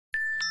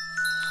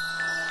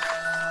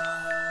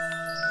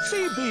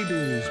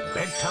CBeebies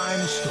Bedtime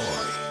Story.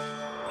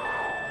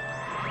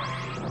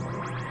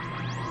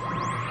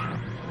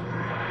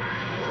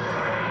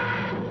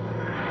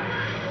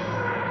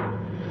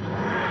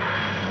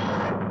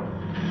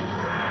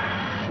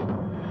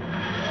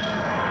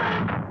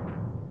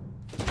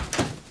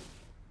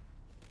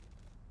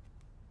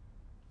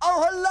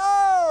 Oh,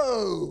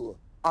 hello!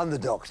 I'm the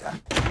Doctor.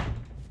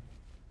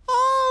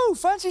 Oh,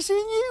 fancy seeing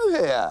you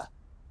here.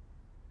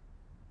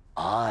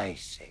 I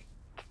think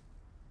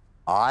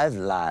I've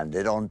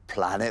landed on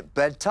Planet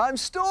Bedtime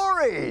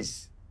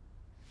Stories.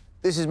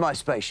 This is my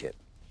spaceship.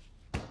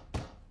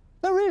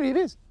 No, really, it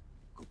is.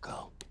 Good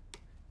girl.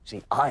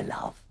 See, I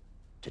love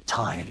to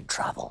time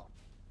travel.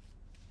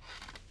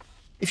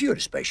 If you had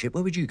a spaceship,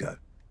 where would you go?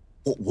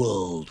 What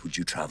world would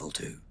you travel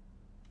to?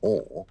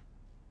 Or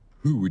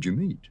who would you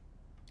meet?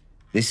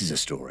 This is a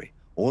story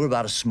all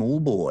about a small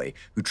boy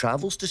who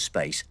travels to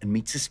space and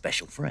meets a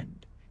special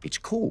friend. It's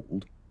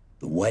called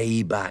The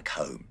Way Back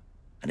Home,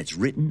 and it's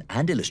written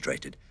and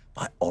illustrated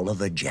by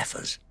Oliver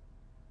Jeffers.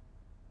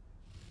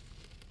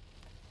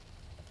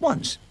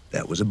 Once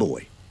there was a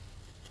boy.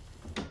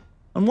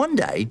 And one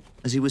day,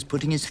 as he was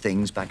putting his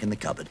things back in the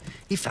cupboard,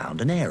 he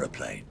found an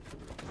aeroplane.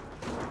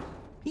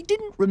 He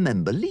didn't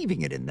remember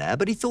leaving it in there,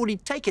 but he thought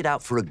he'd take it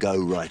out for a go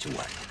right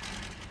away.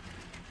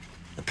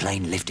 The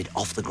plane lifted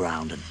off the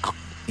ground and up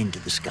into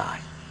the sky.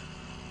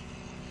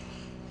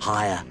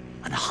 Higher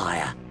and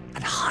higher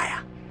and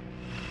higher.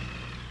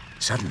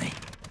 Suddenly,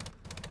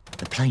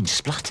 the plane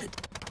spluttered.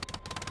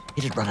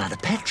 It had run out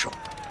of petrol.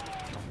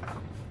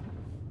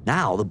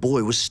 Now the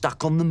boy was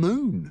stuck on the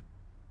moon.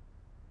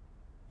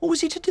 What was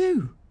he to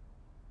do?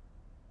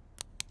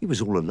 He was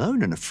all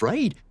alone and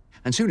afraid,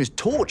 and soon his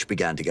torch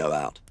began to go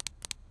out.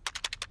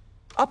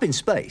 Up in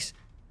space,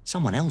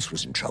 someone else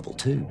was in trouble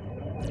too.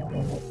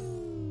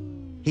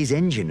 His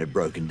engine had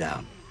broken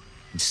down,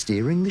 and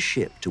steering the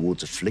ship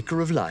towards a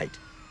flicker of light,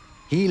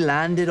 he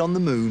landed on the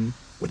moon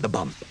with a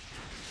bump.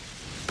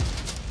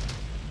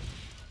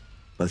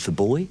 Both the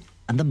boy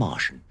and the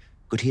Martian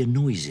could hear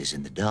noises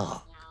in the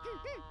dark,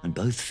 and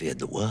both feared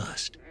the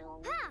worst.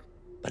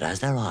 But as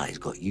their eyes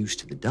got used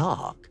to the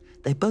dark,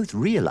 they both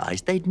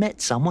realized they'd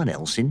met someone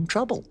else in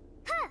trouble.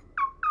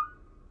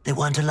 They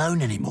weren't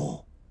alone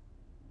anymore.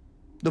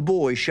 The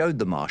boy showed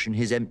the Martian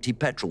his empty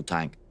petrol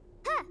tank,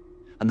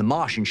 and the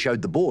Martian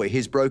showed the boy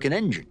his broken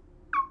engine.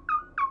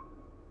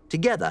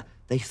 Together,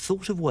 they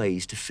thought of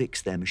ways to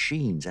fix their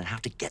machines and how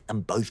to get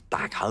them both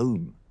back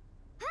home.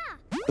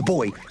 The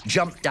boy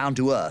jumped down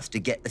to Earth to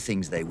get the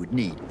things they would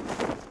need.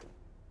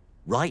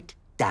 Right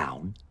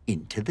down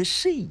into the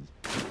sea.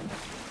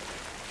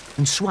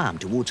 And swam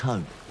towards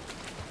home.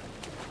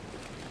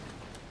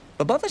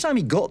 But by the time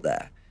he got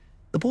there,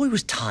 the boy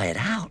was tired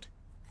out.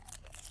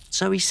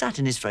 So he sat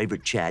in his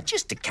favourite chair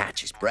just to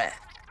catch his breath.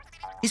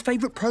 His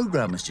favourite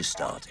programme was just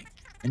starting,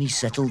 and he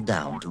settled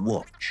down to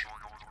watch.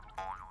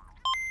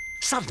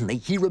 Suddenly,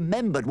 he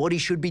remembered what he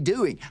should be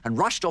doing and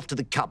rushed off to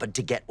the cupboard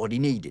to get what he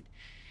needed.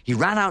 He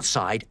ran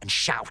outside and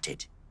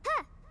shouted,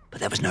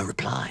 but there was no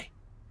reply.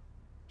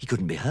 He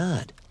couldn't be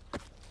heard.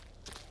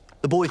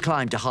 The boy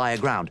climbed to higher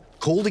ground,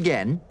 called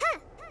again,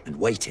 and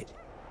waited.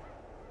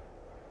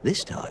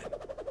 This time,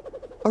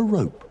 a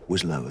rope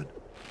was lowered.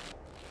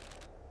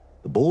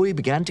 The boy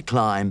began to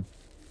climb,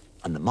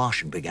 and the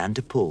Martian began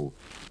to pull.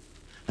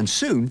 And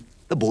soon,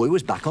 the boy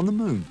was back on the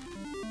moon.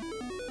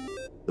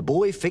 The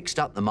boy fixed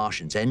up the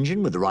Martian's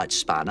engine with the right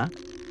spanner,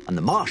 and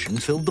the Martian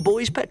filled the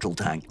boy's petrol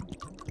tank.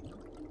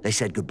 They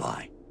said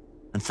goodbye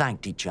and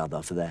thanked each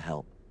other for their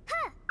help.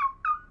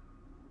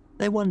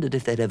 They wondered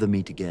if they'd ever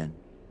meet again.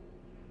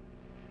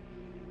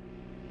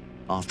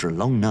 After a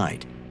long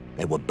night,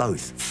 they were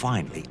both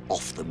finally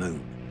off the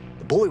moon.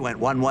 The boy went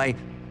one way,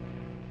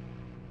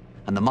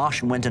 and the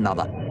Martian went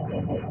another.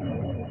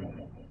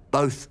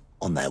 Both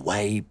on their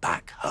way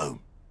back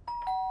home.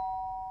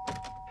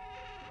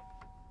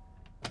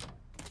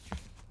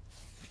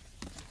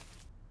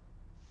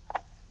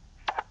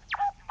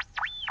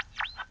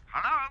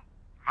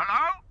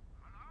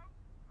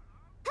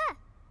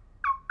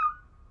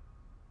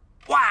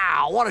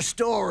 Wow, what a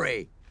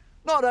story!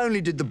 Not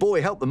only did the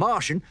boy help the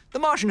Martian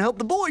helped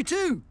the boy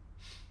too.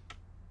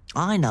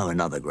 I know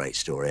another great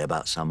story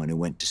about someone who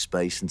went to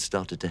space and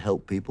started to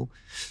help people.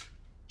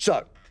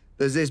 So,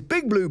 there's this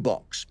big blue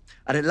box,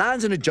 and it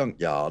lands in a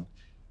junkyard.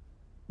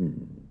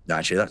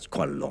 Actually, that's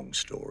quite a long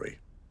story.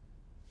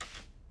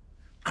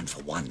 And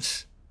for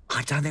once,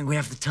 I don't think we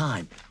have the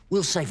time.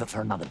 We'll save it for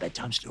another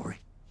bedtime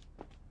story.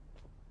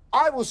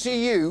 I will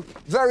see you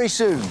very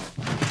soon.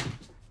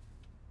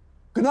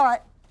 Good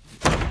night.